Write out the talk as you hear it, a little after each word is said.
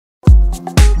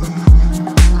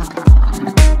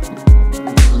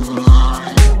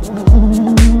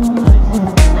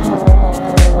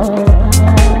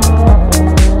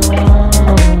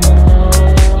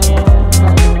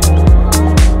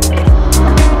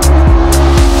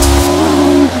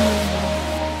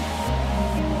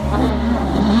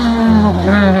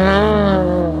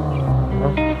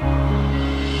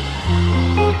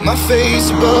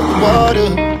above the water.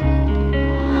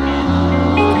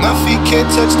 My feet can't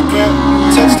touch the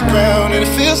ground, and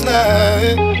it feels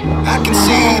like I can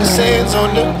see the sands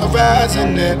on the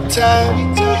horizon every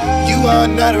time you are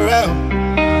not around.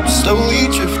 I'm slowly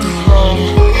drifting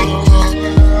away.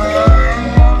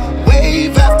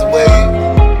 Wave after wave,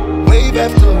 wave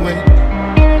after wave,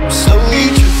 I'm slowly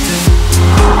drifting.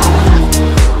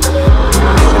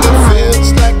 And it feels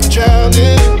like I'm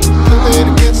drowning, pulling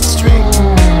against the stream,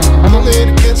 pulling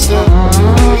against the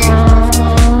wave.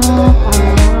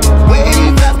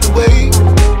 Wave after wave,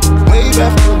 wave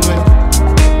after wave,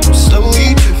 I'm slowly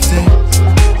drifting.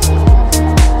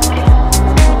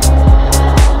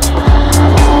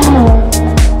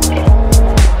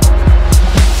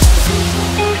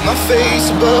 My face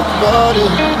above the water,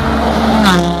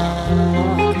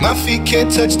 my feet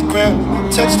can't touch the ground,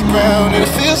 and it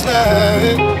feels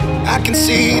like I can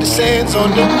see the sands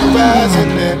on the horizon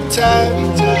every time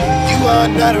you are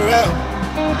not around.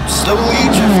 I'm slowly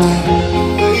drifting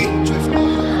away.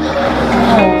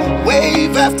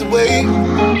 Wave after wave,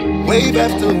 wave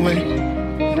after wave,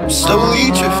 I'm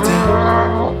slowly drifting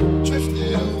away.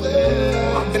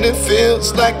 And it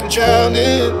feels like I'm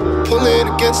drowning, pulling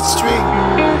against the stream,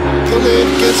 pulling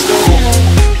against the